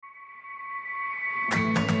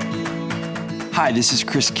Hi, this is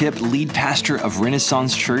Chris Kipp, lead pastor of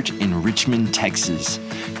Renaissance Church in Richmond, Texas.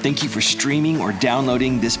 Thank you for streaming or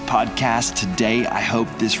downloading this podcast today. I hope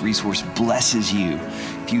this resource blesses you.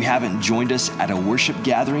 If you haven't joined us at a worship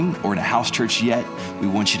gathering or at a house church yet, we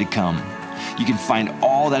want you to come. You can find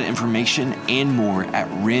all that information and more at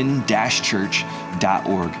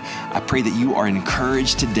ren-church.org. I pray that you are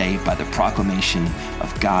encouraged today by the proclamation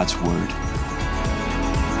of God's word.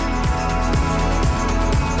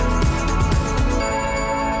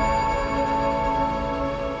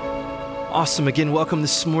 Awesome. Again, welcome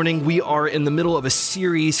this morning. We are in the middle of a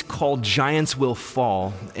series called Giants Will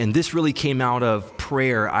Fall. And this really came out of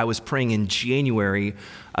prayer. I was praying in January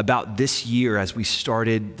about this year as we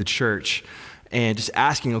started the church and just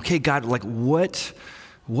asking, okay, God, what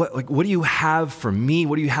do you have for me?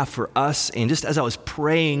 What do you have for us? And just as I was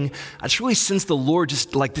praying, I just really sensed the Lord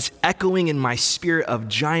just like this echoing in my spirit of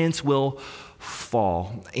giants will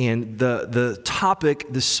fall. And the topic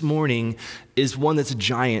this morning is one that's a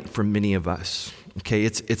giant for many of us. Okay,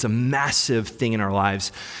 it's a massive thing in our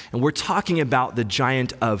lives. And we're talking about the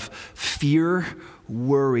giant of fear,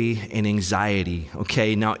 worry, and anxiety.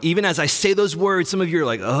 Okay, now even as I say those words, some of you are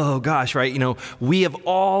like, oh gosh, right? You know, we have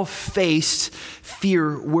all faced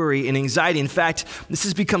fear, worry, and anxiety. In fact, this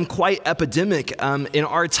has become quite epidemic in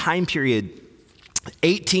our time period.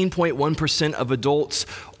 18.1% of adults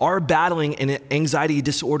are battling an anxiety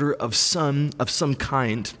disorder of some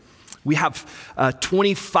kind. We have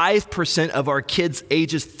 25% of our kids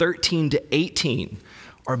ages 13 to 18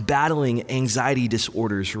 are battling anxiety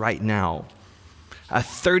disorders right now.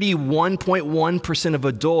 31.1% of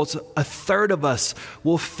adults, a third of us,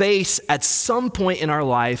 will face at some point in our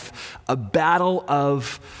life a battle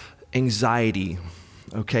of anxiety,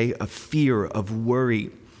 okay, of fear, of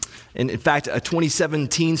worry. And in fact, a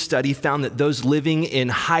 2017 study found that those living in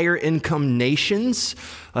higher income nations,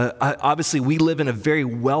 obviously we live in a very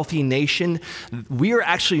wealthy nation, we are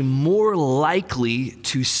actually more likely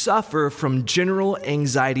to suffer from general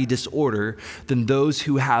anxiety disorder than those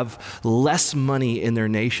who have less money in their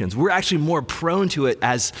nations. We're actually more prone to it,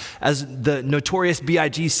 as the notorious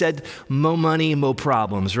B.I.G. said, mo money, mo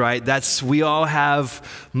problems, right? We all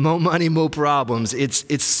have mo money, mo problems.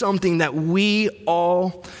 It's something that we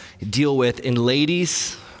all deal with. And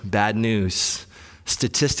ladies, bad news.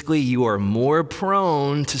 Statistically, you are more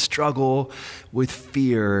prone to struggle with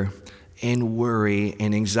fear and worry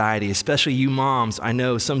and anxiety, especially you moms. I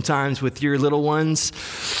know sometimes with your little ones,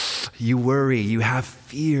 you worry, you have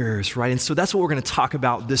fears, right? And so that's what we're going to talk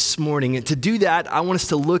about this morning. And to do that, I want us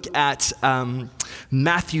to look at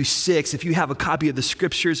Matthew 6. If you have a copy of the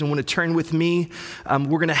scriptures and want to turn with me,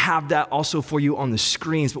 we're going to have that also for you on the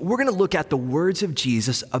screens. But we're going to look at the words of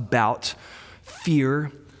Jesus about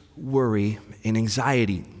fear, worry, and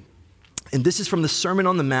anxiety. And this is from the Sermon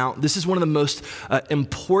on the Mount. This is one of the most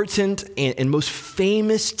important and most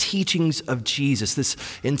famous teachings of Jesus, this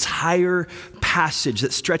entire passage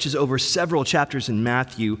that stretches over several chapters in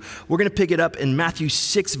Matthew. We're going to pick it up in Matthew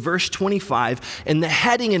 6, verse 25. And the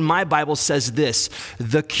heading in my Bible says this: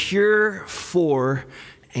 the cure for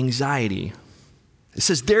anxiety. It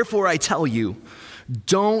says, therefore I tell you,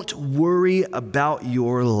 don't worry about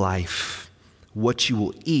your life, what you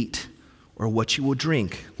will eat, or what you will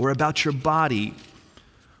drink, or about your body,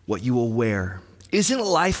 what you will wear. Isn't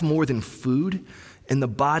life more than food, and the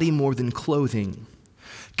body more than clothing?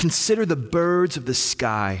 Consider the birds of the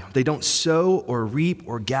sky. They don't sow or reap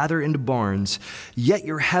or gather into barns, yet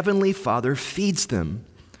your heavenly Father feeds them.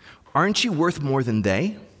 Aren't you worth more than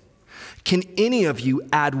they? Can any of you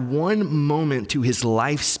add one moment to his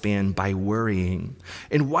lifespan by worrying?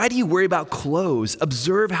 And why do you worry about clothes?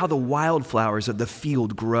 Observe how the wildflowers of the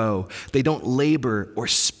field grow. They don't labor or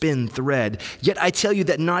spin thread. Yet I tell you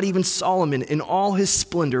that not even Solomon in all his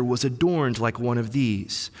splendor was adorned like one of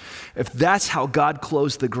these. If that's how God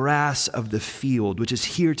clothes the grass of the field, which is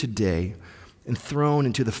here today and thrown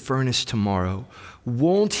into the furnace tomorrow,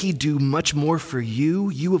 won't he do much more for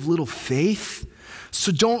you, you of little faith?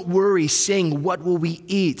 So don't worry, saying, what will we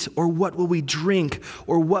eat, or what will we drink,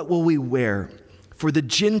 or what will we wear? For the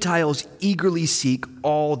Gentiles eagerly seek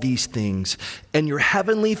all these things, and your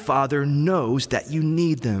heavenly Father knows that you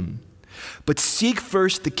need them. But seek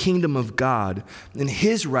first the kingdom of God and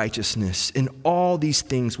his righteousness, and all these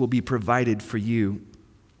things will be provided for you.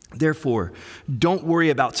 Therefore, don't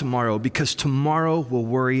worry about tomorrow, because tomorrow will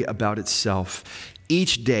worry about itself.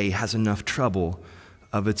 Each day has enough trouble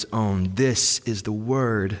of its own. This is the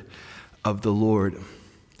word of the Lord.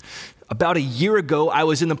 About a year ago, I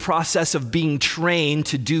was in the process of being trained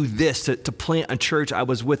to do this, to plant a church. I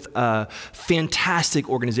was with a fantastic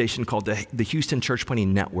organization called the Houston Church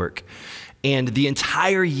Planting Network. And the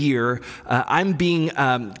entire year, I'm being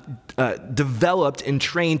developed and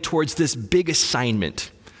trained towards this big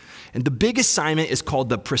assignment. And the big assignment is called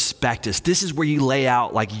the prospectus. This is where you lay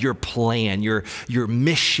out like your plan, your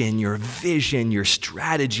mission, your vision, your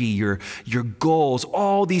strategy, your goals.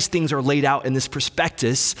 All these things are laid out in this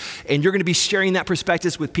prospectus, and you're going to be sharing that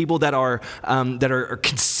prospectus with people that are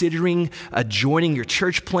considering joining your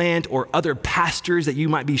church plant, or other pastors that you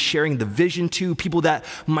might be sharing the vision to, people that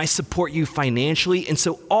might support you financially. And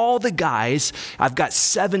so all the guys, I've got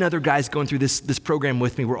 7 other guys going through this program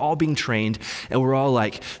with me. We're all being trained, and we're all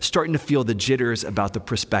like starting to feel the jitters about the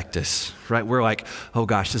prospectus, right? We're like, oh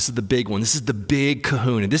gosh, this is the big one. This is the big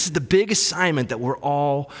kahuna. This is the big assignment that we're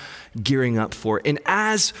all gearing up for. And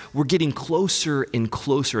as we're getting closer and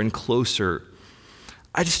closer and closer,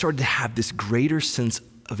 I just started to have this greater sense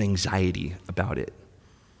of anxiety about it.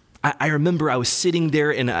 I remember I was sitting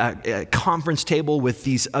there in a conference table with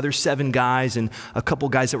these other 7 guys and a couple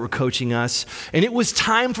guys that were coaching us. And it was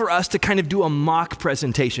time for us to kind of do a mock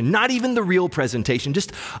presentation, not even the real presentation,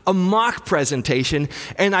 just a mock presentation.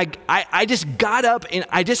 And I just got up and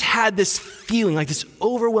I just had this feeling, like this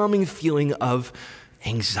overwhelming feeling of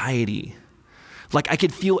anxiety. Like I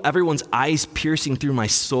could feel everyone's eyes piercing through my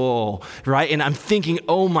soul, right? And I'm thinking,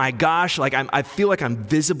 oh my gosh, like I feel like I'm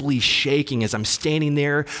visibly shaking as I'm standing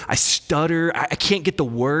there. I stutter, I can't get the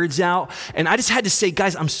words out. And I just had to say,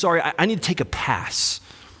 guys, I'm sorry, I need to take a pass,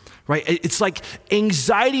 right? It's like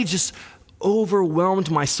anxiety just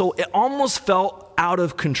overwhelmed my soul. It almost felt out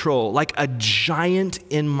of control, like a giant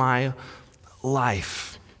in my life.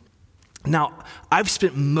 Now, I've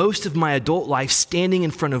spent most of my adult life standing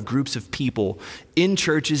in front of groups of people in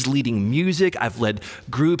churches leading music. I've led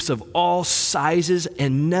groups of all sizes,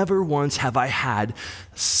 and never once have I had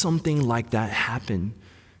something like that happen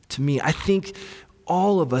to me. I think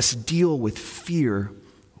all of us deal with fear,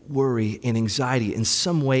 worry, and anxiety in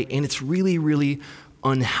some way, and it's really, really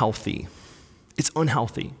unhealthy. It's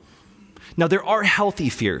unhealthy. Now, there are healthy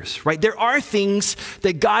fears, right? There are things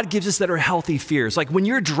that God gives us that are healthy fears. Like when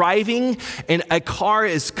you're driving and a car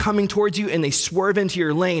is coming towards you and they swerve into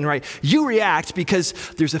your lane, right? You react because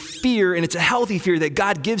there's a fear, and it's a healthy fear that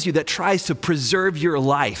God gives you that tries to preserve your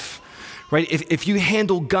life. Right? If you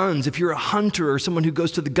handle guns, if you're a hunter or someone who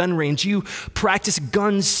goes to the gun range, you practice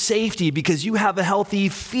gun safety because you have a healthy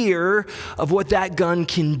fear of what that gun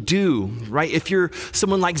can do, right? If you're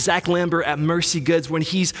someone like Zach Lambert at Mercy Goods, when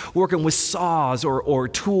he's working with saws or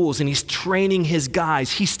tools and he's training his guys,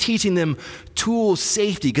 he's teaching them tool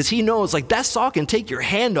safety because he knows like that saw can take your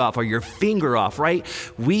hand off or your finger off, right?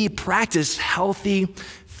 We practice healthy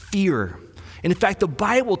fear. And in fact, the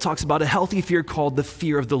Bible talks about a healthy fear called the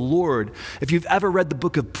fear of the Lord. If you've ever read the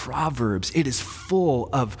book of Proverbs, it is full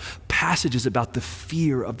of passages about the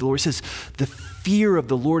fear of the Lord. It says, the fear of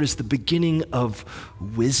the Lord is the beginning of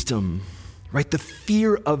wisdom, right? The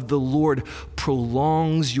fear of the Lord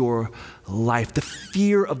prolongs your life. The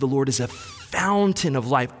fear of the Lord is a fountain of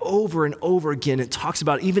life. Over and over again, it talks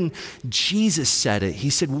about, even Jesus said it.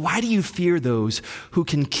 He said, why do you fear those who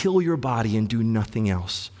can kill your body and do nothing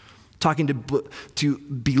else? Talking to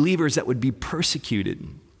believers that would be persecuted.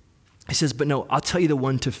 He says, but no, I'll tell you the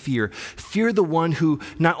one to fear. Fear the one who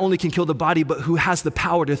not only can kill the body, but who has the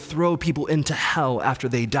power to throw people into hell after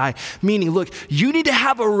they die. Meaning, look, you need to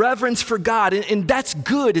have a reverence for God, and that's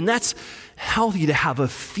good, and that's healthy to have a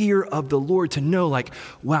fear of the Lord, to know like,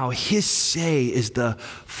 wow, his say is the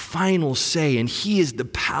final say, and he is the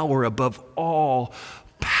power above all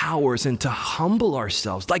powers, and to humble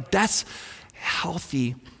ourselves. Like that's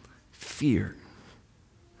healthy fear.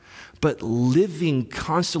 But living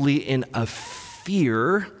constantly in a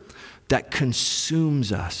fear that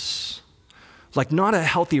consumes us, like not a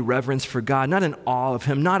healthy reverence for God, not an awe of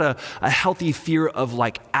him, not a healthy fear of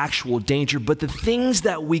like actual danger, but the things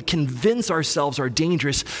that we convince ourselves are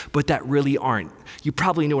dangerous, but that really aren't. You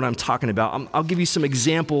probably know what I'm talking about. I'll give you some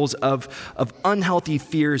examples of unhealthy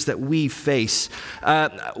fears that we face.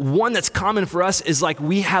 One that's common for us is like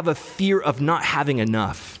we have a fear of not having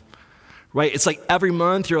enough. Right? It's like every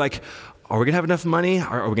month you're like, are we gonna have enough money?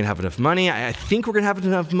 Are we gonna have enough money? I think we're gonna have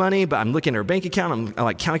enough money, but I'm looking at our bank account. I'm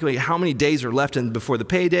like calculating how many days are left before the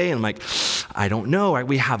payday. And I'm like, I don't know. Right?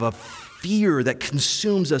 We have a fear that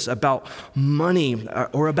consumes us about money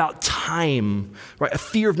or about time, right? A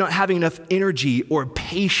fear of not having enough energy or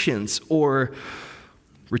patience or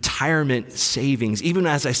retirement savings. Even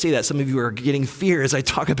as I say that, some of you are getting fear as I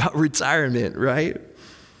talk about retirement, right?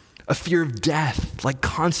 A fear of death, like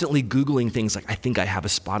constantly Googling things like, I think I have a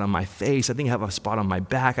spot on my face. I think I have a spot on my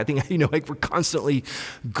back. I think, like we're constantly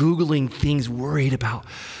Googling things, worried about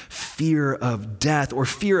fear of death or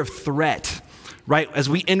fear of threat, right? As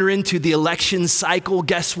we enter into the election cycle,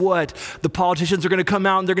 guess what? The politicians are going to come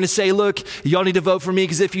out and they're going to say, look, y'all need to vote for me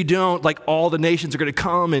because if you don't, like all the nations are going to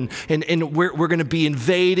come and we're going to be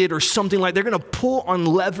invaded or something like. They're going to pull on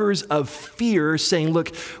levers of fear saying,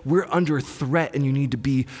 look, we're under threat and you need to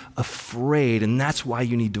be afraid. And that's why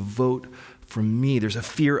you need to vote for me. There's a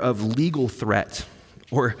fear of legal threat,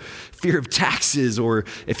 or fear of taxes, or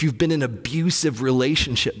if you've been in an abusive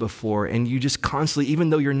relationship before and you just constantly, even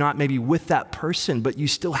though you're not maybe with that person, but you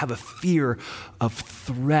still have a fear of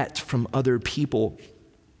threat from other people.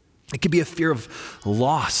 It could be a fear of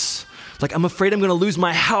loss. Like, I'm afraid I'm going to lose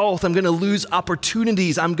my health. I'm going to lose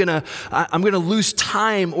opportunities. I'm going to lose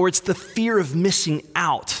time, or it's the fear of missing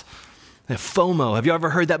out. FOMO. Have you ever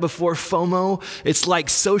heard that before? FOMO? It's like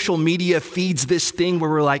social media feeds this thing where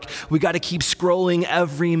we're like, we got to keep scrolling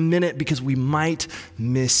every minute because we might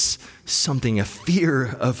miss something, a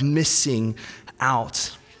fear of missing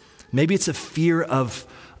out. Maybe it's a fear of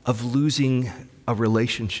losing a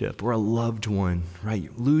relationship or a loved one,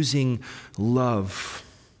 right? Losing love.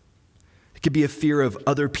 It could be a fear of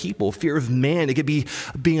other people, fear of man. It could be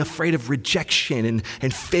being afraid of rejection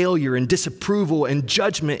and failure and disapproval and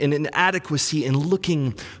judgment and inadequacy and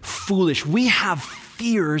looking foolish. We have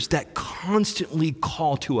fears that constantly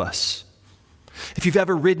call to us. If you've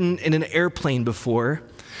ever ridden in an airplane before,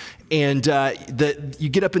 and you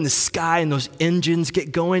get up in the sky and those engines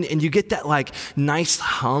get going and you get that like nice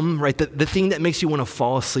hum, right? The thing that makes you want to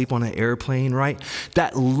fall asleep on an airplane, right?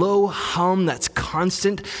 That low hum that's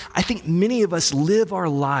constant. I think many of us live our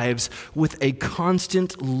lives with a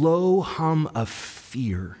constant low hum of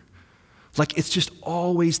fear. Like it's just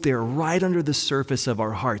always there, right under the surface of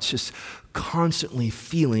our hearts, just constantly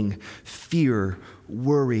feeling fear,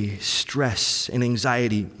 worry, stress, and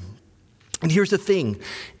anxiety. And here's the thing.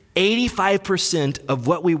 85% of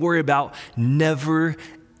what we worry about never,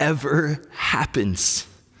 ever happens.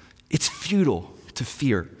 It's futile to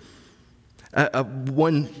fear.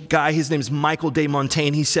 One guy, his name is Michael de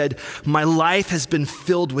Montaigne, he said, "My life has been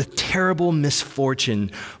filled with terrible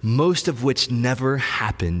misfortune, most of which never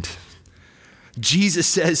happened." Jesus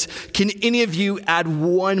says, can any of you add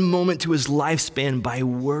one moment to his lifespan by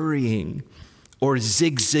worrying? Or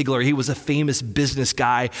Zig Ziglar, he was a famous business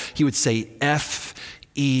guy. He would say,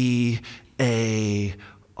 FEAR,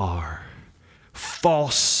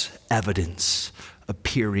 false evidence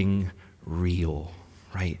appearing real,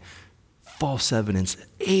 right? False evidence.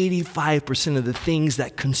 85% of the things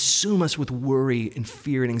that consume us with worry and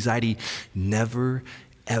fear and anxiety never,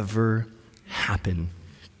 ever happen.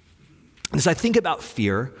 And as I think about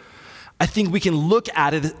fear, I think we can look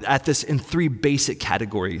at this in three basic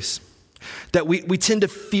categories. That we tend to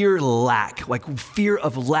fear lack, like fear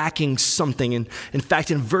of lacking something. And in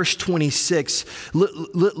fact, in verse 26,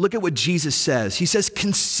 look at what Jesus says. He says,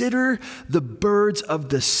 "Consider the birds of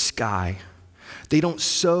the sky. They don't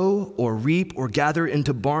sow or reap or gather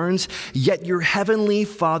into barns, yet your heavenly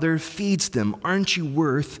Father feeds them. Aren't you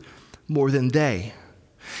worth more than they?"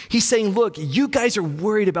 He's saying, look, you guys are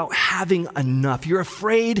worried about having enough. You're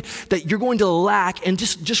afraid that you're going to lack, and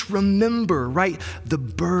just remember, right, the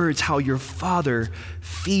birds, how your Father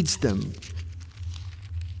feeds them.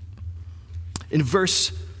 In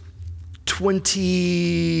verse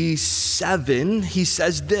 27, he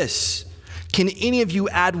says this, "Can any of you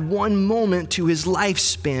add one moment to his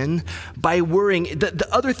lifespan by worrying?" The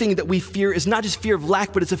other thing that we fear is not just fear of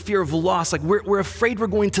lack, but it's a fear of loss. Like we're afraid we're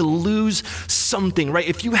going to lose something, right?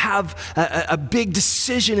 If you have a big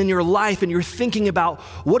decision in your life and you're thinking about,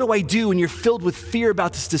 what do I do? And you're filled with fear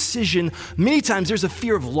about this decision, many times there's a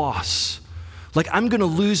fear of loss. Like, I'm going to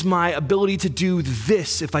lose my ability to do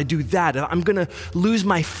this if I do that. I'm going to lose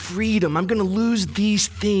my freedom. I'm going to lose these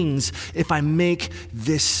things if I make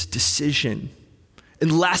this decision.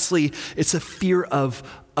 And lastly, it's a fear of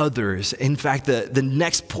others. In fact, the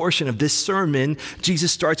next portion of this sermon,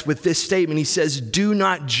 Jesus starts with this statement. He says, "Do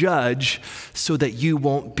not judge so that you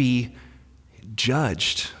won't be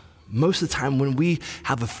judged." Most of the time when we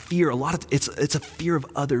have a fear, it's a fear of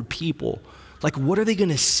other people. Like, what are they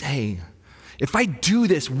going to say? If I do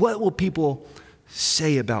this, what will people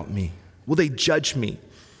say about me? Will they judge me?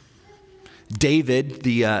 David,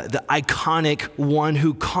 the iconic one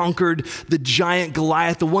who conquered the giant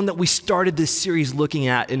Goliath, the one that we started this series looking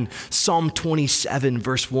at in Psalm 27,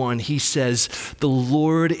 verse 1, he says, "The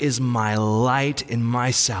Lord is my light and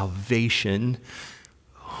my salvation.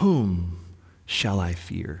 Whom shall I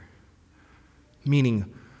fear?" Meaning,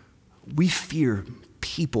 we fear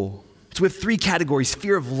people. So we have three categories: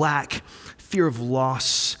 fear of lack, fear of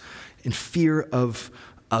loss, and fear of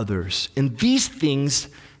others. And these things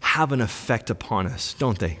have an effect upon us,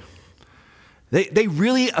 don't they? They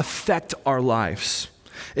really affect our lives.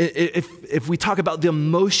 If we talk about the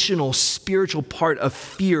emotional, spiritual part of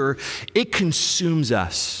fear, it consumes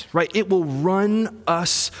us, right? It will run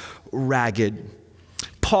us ragged.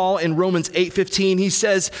 Paul in Romans 8:15, he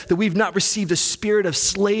says that we've not received a spirit of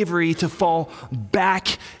slavery to fall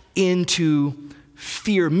back into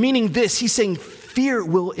fear. Meaning this, he's saying fear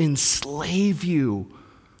will enslave you,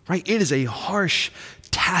 right? It is a harsh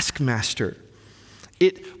taskmaster.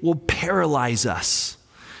 It will paralyze us.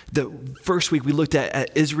 The first week we looked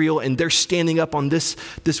at Israel, and they're standing up on this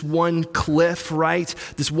one cliff, right?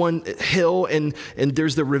 This one hill, and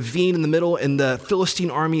there's the ravine in the middle, and the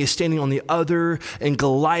Philistine army is standing on the other, and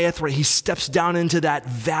Goliath, right? He steps down into that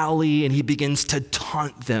valley, and he begins to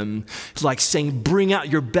taunt them. It's like saying, bring out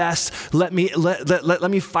your best, let me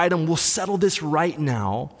fight them, we'll settle this right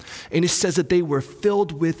now. And it says that they were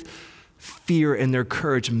filled with fear, and their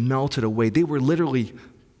courage melted away. They were literally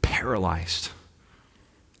paralyzed.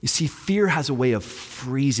 You see, fear has a way of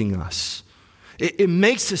freezing us. It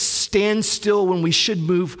makes us stand still when we should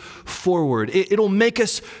move forward. It'll make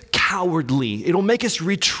us cowardly. It'll make us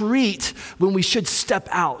retreat when we should step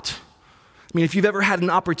out. I mean, if you've ever had an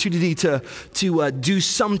opportunity to do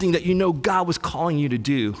something that you know God was calling you to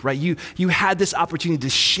do, right? You had this opportunity to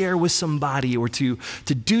share with somebody or to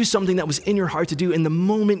do something that was in your heart to do, and the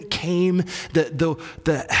moment came,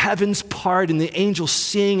 the heavens part and the angels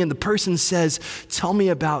sing, and the person says, tell me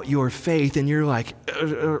about your faith, and you're like,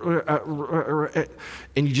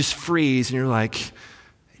 and you just freeze, and you're like,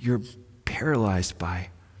 you're paralyzed by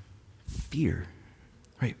fear,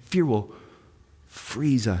 right? Fear will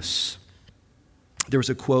freeze us. There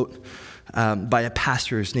was a quote by a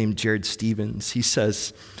pastor named Jared Stevens. He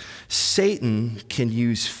says, Satan can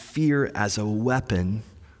use fear as a weapon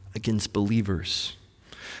against believers,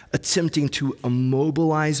 attempting to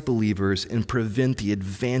immobilize believers and prevent the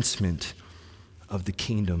advancement of the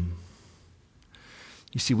kingdom.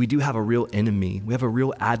 You see, we do have a real enemy. We have a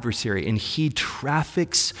real adversary, and he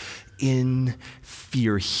traffics in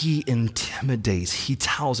fear. He intimidates. He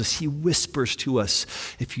tells us, he whispers to us,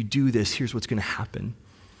 if you do this, here's what's going to happen.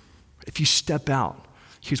 If you step out,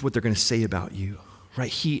 here's what they're going to say about you,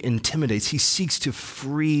 right? He intimidates. He seeks to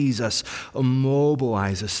freeze us,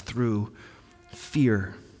 immobilize us through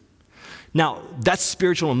fear. Now, that's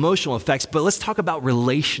spiritual and emotional effects, but let's talk about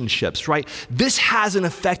relationships, right? This has an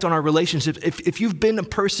effect on our relationships. If you've been a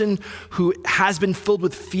person who has been filled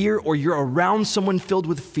with fear, or you're around someone filled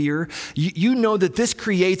with fear, you know that this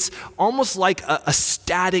creates almost like a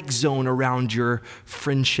static zone around your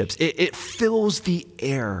friendships. It fills the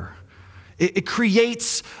air. It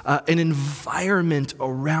creates an environment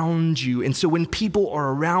around you. And so when people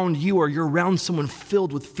are around you, or you're around someone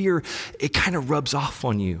filled with fear, it kind of rubs off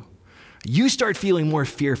on you. You start feeling more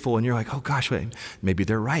fearful, and you're like, oh gosh, wait, maybe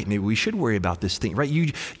they're right. Maybe we should worry about this thing, right?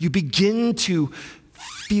 You begin to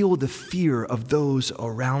feel the fear of those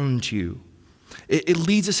around you. It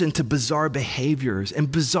leads us into bizarre behaviors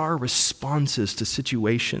and bizarre responses to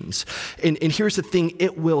situations. And here's the thing,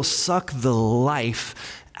 it will suck the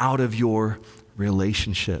life out of your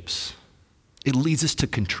relationships. It leads us to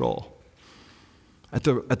control. At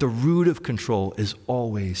the root of control is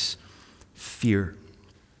always fear.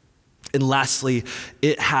 And lastly,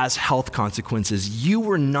 it has health consequences. You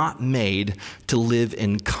were not made to live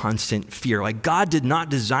in constant fear. Like, God did not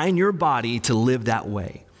design your body to live that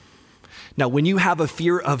way. Now, when you have a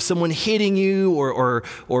fear of someone hitting you or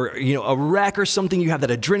a wreck or something, you have that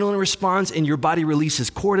adrenaline response, and your body releases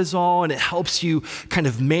cortisol, and it helps you kind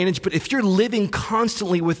of manage. But if you're living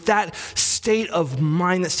constantly with that state of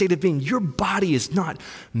mind, that state of being, your body is not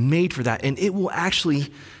made for that, and it will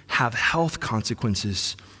actually have health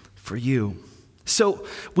consequences for you. So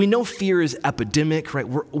we know fear is epidemic, right?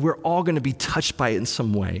 We're all going to be touched by it in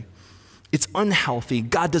some way. It's unhealthy.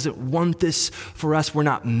 God doesn't want this for us. We're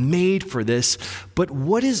not made for this. But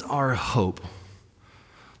what is our hope?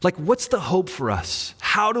 Like, what's the hope for us?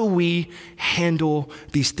 How do we handle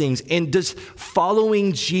these things? And does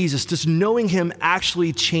following Jesus, does knowing him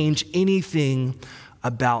actually change anything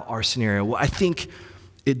about our scenario? Well, I think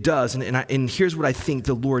it does. And here's what I think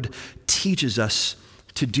the Lord teaches us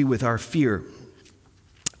to do with our fear.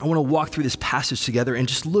 I want to walk through this passage together and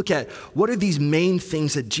just look at what are these main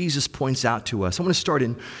things that Jesus points out to us. I want to start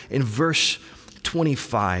in verse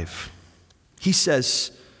 25. He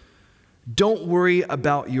says, don't worry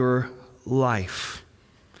about your life,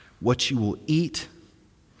 what you will eat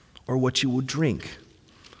or what you will drink,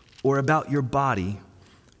 or about your body,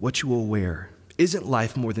 what you will wear. Isn't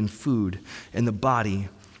life more than food, and the body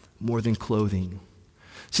more than clothing?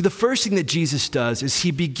 See, the first thing that Jesus does is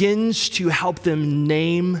he begins to help them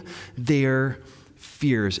name their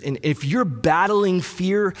fears. And if you're battling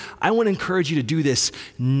fear, I want to encourage you to do this.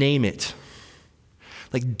 Name it.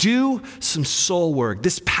 Like, do some soul work.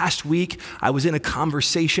 This past week, I was in a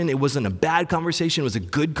conversation. It wasn't a bad conversation. It was a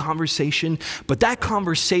good conversation. But that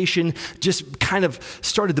conversation just kind of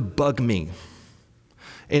started to bug me.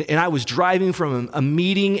 And I was driving from a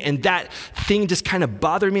meeting, and that thing just kind of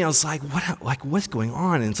bothered me. I was like, what's going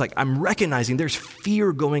on? And it's like, I'm recognizing there's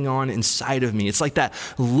fear going on inside of me. It's like that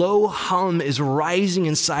low hum is rising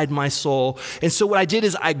inside my soul. And so what I did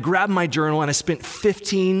is I grabbed my journal, and I spent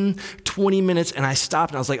 15, 20 minutes, and I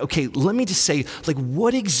stopped, and I was like, okay, let me just say, like,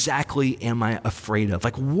 what exactly am I afraid of?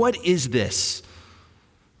 Like, what is this?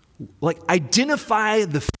 Like, identify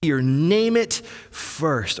the fear, name it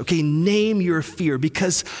first. Okay, name your fear,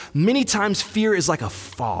 because many times fear is like a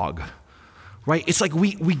fog, right? It's like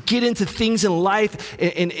we get into things in life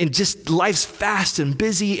and just life's fast and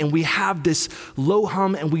busy, and we have this low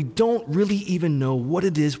hum, and we don't really even know what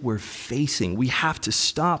it is we're facing. We have to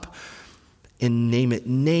stop and name it.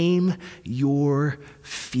 Name your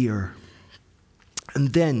fear.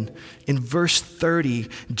 And then in verse 30,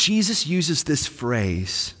 Jesus uses this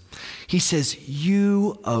phrase. He says,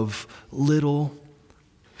 "You of little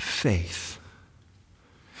faith."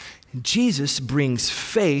 Jesus brings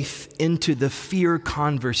faith into the fear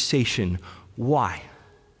conversation. Why?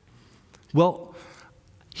 Well,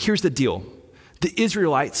 here's the deal. The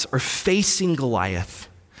Israelites are facing Goliath.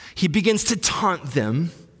 He begins to taunt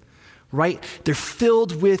them, right? They're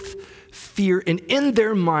filled with fear, and in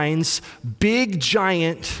their minds, big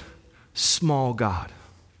giant, small God.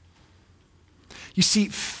 You see,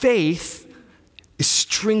 faith is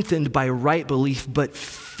strengthened by right belief, but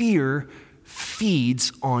fear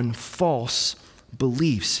feeds on false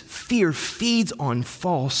beliefs. Fear feeds on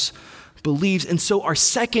false beliefs. And so our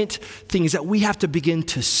second thing is that we have to begin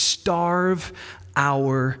to starve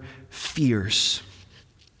our fears.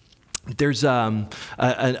 There's a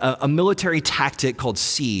military tactic called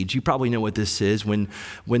siege. You probably know what this is. When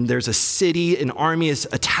there's a city, an army is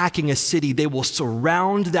attacking a city, they will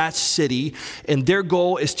surround that city, and their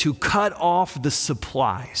goal is to cut off the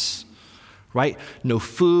supplies, right? No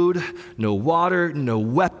food, no water, no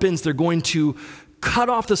weapons. They're going to cut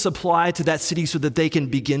off the supply to that city so that they can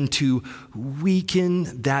begin to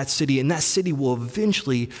weaken that city, and that city will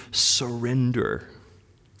eventually surrender.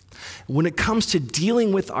 When it comes to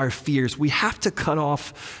dealing with our fears, we have to cut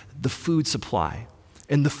off the food supply.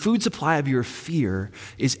 And the food supply of your fear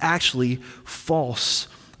is actually false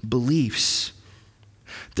beliefs.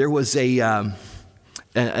 There was an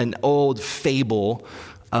old fable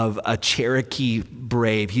of a Cherokee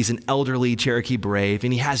brave. He's an elderly Cherokee brave,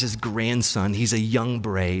 and he has his grandson. He's a young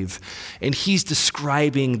brave, and he's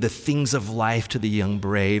describing the things of life to the young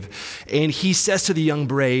brave. And he says to the young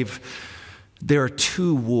brave, "There are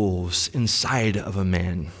two wolves inside of a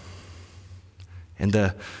man." And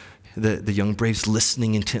the young brave's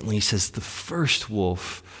listening intently. He says, "The first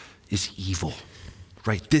wolf is evil."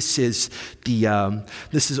 Right? This is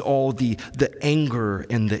all the anger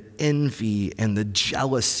and the envy and the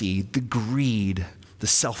jealousy, the greed, the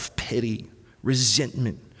self-pity,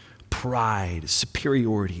 resentment, pride,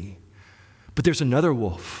 superiority. But there's another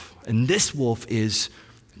wolf, and this wolf is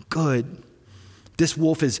good. This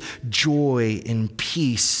wolf is joy and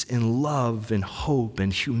peace and love and hope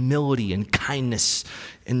and humility and kindness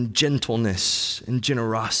and gentleness and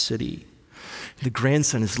generosity. The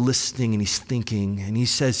grandson is listening, and he's thinking, and he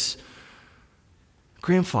says,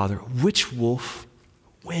 "Grandfather, which wolf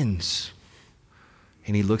wins?"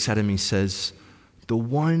 And he looks at him and he says, "The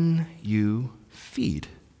one you feed."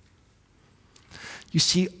 You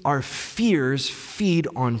see, our fears feed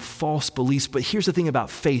on false beliefs, but here's the thing about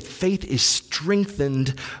faith. Faith is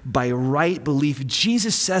strengthened by right belief.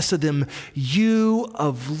 Jesus says to them, "You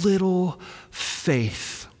of little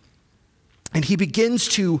faith." And he begins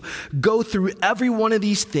to go through every one of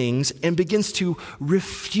these things and begins to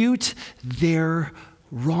refute their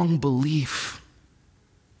wrong belief.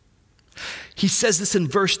 He says this in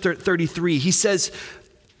verse 33. He says,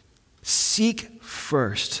 "Seek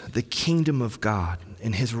first the kingdom of God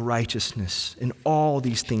and his righteousness, and all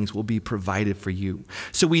these things will be provided for you."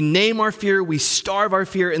 So we name our fear, we starve our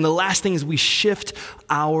fear, and the last thing is we shift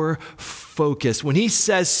our focus. When he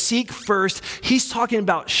says seek first, he's talking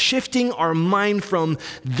about shifting our mind from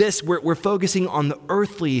this, we're focusing on the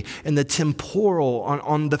earthly and the temporal,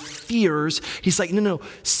 on the fears. He's like, no,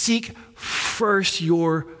 seek first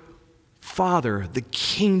your Father, the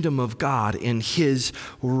kingdom of God and his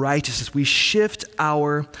righteousness. We shift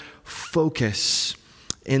our focus.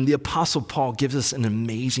 And the Apostle Paul gives us an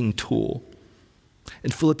amazing tool.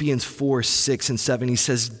 In Philippians 4, 6, and 7, he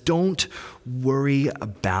says, don't worry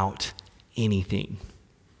about anything,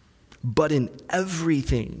 but in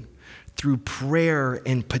everything, through prayer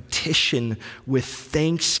and petition with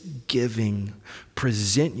thanksgiving,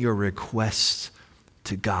 present your requests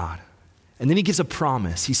to God. And then he gives a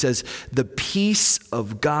promise. He says, the peace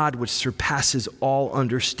of God, which surpasses all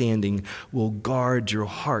understanding, will guard your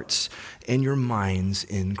hearts and your minds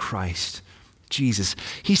in Christ Jesus.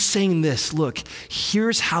 He's saying this, look,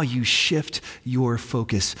 here's how you shift your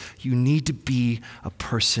focus. You need to be a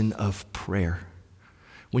person of prayer.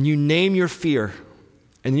 When you name your fear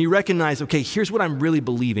and you recognize, okay, here's what I'm really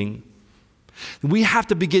believing, we have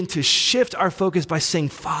to begin to shift our focus by saying,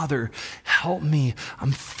 Father, help me.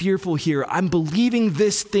 I'm fearful here. I'm believing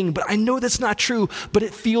this thing, but I know that's not true, but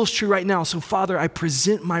it feels true right now. So Father, I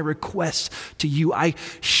present my request to you. I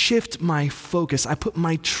shift my focus. I put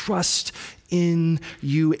my trust in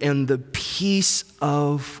you, and the peace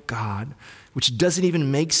of God, which doesn't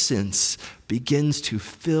even make sense, begins to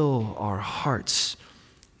fill our hearts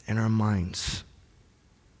and our minds.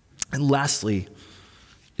 And lastly,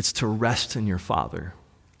 it's to rest in your Father.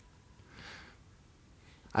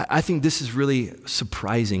 I think this is really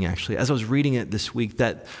surprising, actually. As I was reading it this week,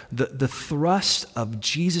 that the thrust of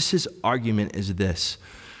Jesus' argument is this: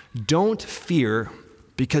 don't fear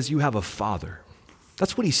because you have a Father.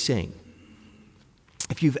 That's what he's saying.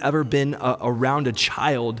 If you've ever been around a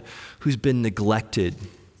child who's been neglected,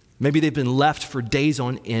 maybe they've been left for days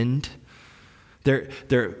on end,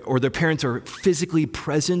 or their parents are physically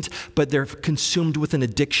present, but they're consumed with an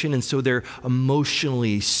addiction, and so they're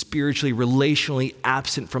emotionally, spiritually, relationally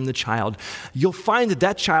absent from the child. You'll find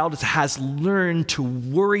that child has learned to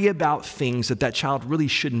worry about things that child really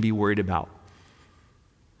shouldn't be worried about.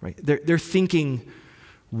 Right? They're thinking,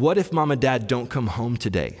 what if mom and dad don't come home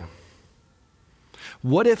today?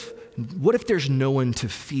 What if there's no one to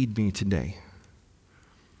feed me today?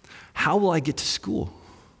 How will I get to school?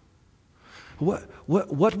 What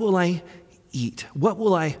will I eat? What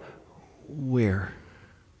will I wear?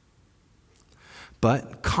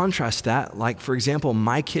 But contrast that, like, for example,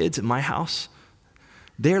 my kids at my house,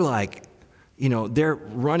 they're like, they're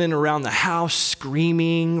running around the house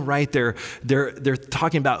screaming, right? They're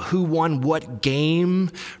talking about who won what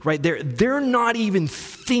game, right? They're not even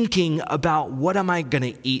thinking about what am I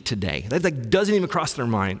going to eat today. That doesn't even cross their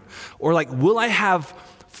mind. Or like, will I have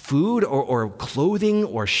food or clothing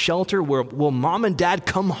or shelter? Will mom and dad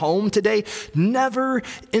come home today? Never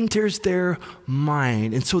enters their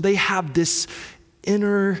mind. And so they have this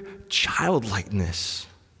inner childlikeness,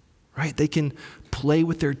 right? They can play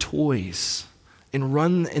with their toys and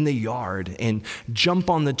run in the yard and jump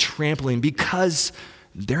on the trampoline because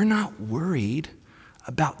they're not worried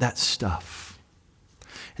about that stuff.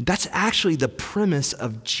 And that's actually the premise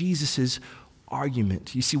of Jesus's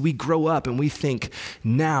argument. You see, we grow up and we think,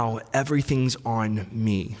 now everything's on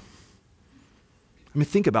me. I mean,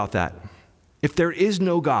 think about that. If there is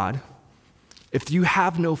no God, if you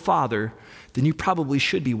have no Father, then you probably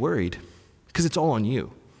should be worried because it's all on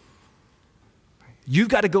you. You've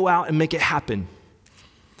got to go out and make it happen.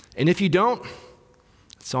 And if you don't,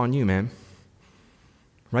 it's on you, man.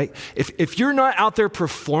 Right? If you're not out there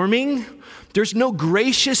performing, there's no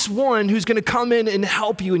gracious one who's going to come in and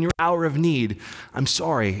help you in your hour of need. I'm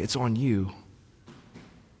sorry, it's on you.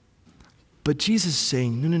 But Jesus is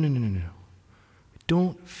saying, no.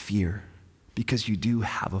 Don't fear because you do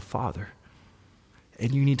have a Father.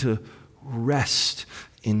 And you need to rest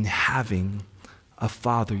in having a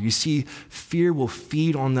Father. You see, fear will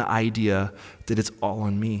feed on the idea that it's all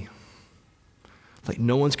on me. Like,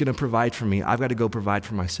 no one's going to provide for me. I've got to go provide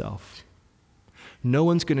for myself. No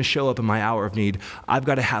one's going to show up in my hour of need. I've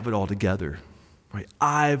got to have it all together. Right?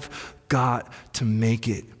 I've got to make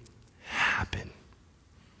it happen.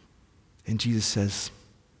 And Jesus says,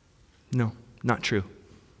 no, not true.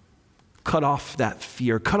 Cut off that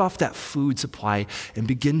fear, cut off that food supply, and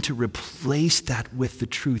begin to replace that with the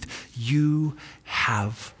truth. You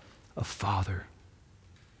have a Father.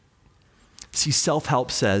 See,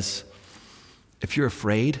 self-help says, if you're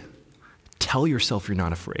afraid, tell yourself you're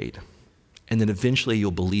not afraid, and then eventually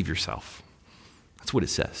you'll believe yourself. That's what it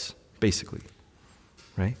says, basically,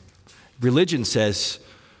 right? Religion says,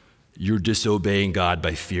 you're disobeying God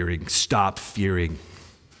by fearing. Stop fearing.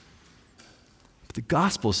 But the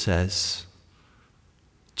gospel says,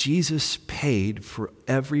 Jesus paid for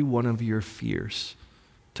every one of your fears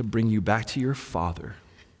to bring you back to your Father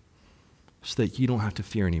so that you don't have to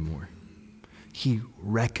fear anymore. He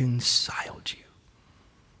reconciled you.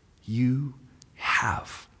 You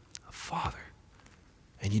have a Father.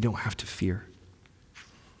 and you don't have to fear.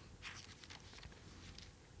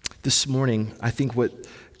 This morning, I think what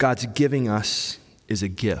God's giving us is a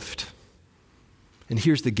gift. And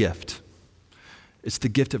here's the gift. It's the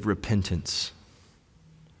gift of repentance.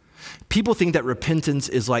 People think that repentance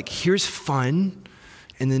is like, here's fun,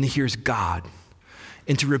 and then here's God.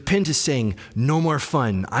 And to repent is saying, no more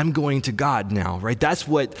fun, I'm going to God now, right? That's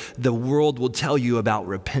what the world will tell you about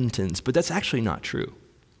repentance, but that's actually not true.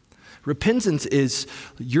 Repentance is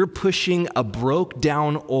you're pushing a broke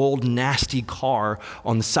down old nasty car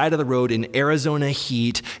on the side of the road in Arizona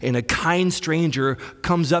heat, and a kind stranger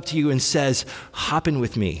comes up to you and says, hop in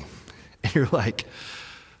with me. And you're like,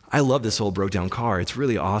 I love this old broke down car. It's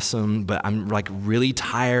really awesome, but I'm like really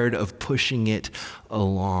tired of pushing it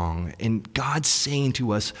along. And God's saying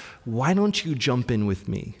to us, why don't you jump in with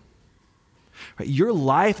me? Right? Your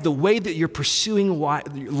life, the way that you're pursuing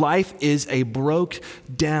life is a broke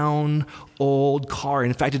down old car.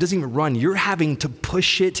 In fact, it doesn't even run. You're having to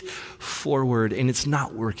push it forward, and it's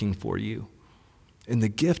not working for you. And the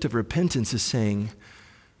gift of repentance is saying,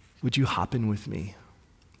 would you hop in with me?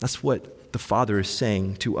 That's what the Father is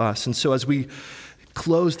saying to us. And so as we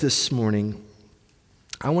close this morning,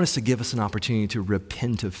 I want us to give us an opportunity to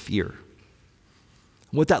repent of fear.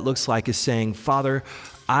 What that looks like is saying, Father,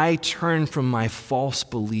 I turn from my false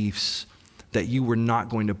beliefs that you were not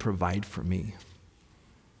going to provide for me.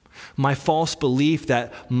 My false belief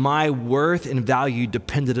that my worth and value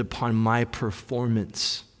depended upon my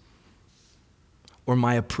performance or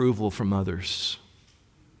my approval from others.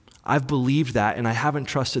 I've believed that, and I haven't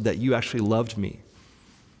trusted that you actually loved me.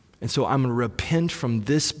 And so I'm going to repent from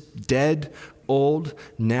this dead, old,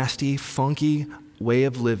 nasty, funky way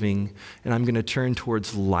of living, and I'm going to turn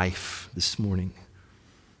towards life this morning.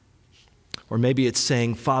 Or maybe it's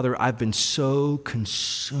saying, Father, I've been so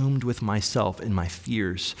consumed with myself and my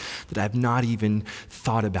fears that I've not even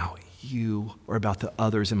thought about you or about the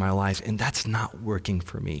others in my life, and that's not working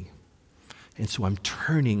for me. And so I'm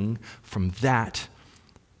turning from that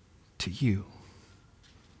to you.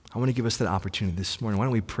 I want to give us that opportunity this morning. Why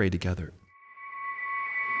don't we pray together?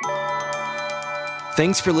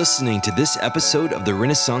 Thanks for listening to this episode of the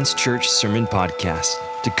Renaissance Church Sermon Podcast.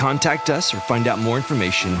 To contact us or find out more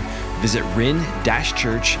information, visit ren-church.org.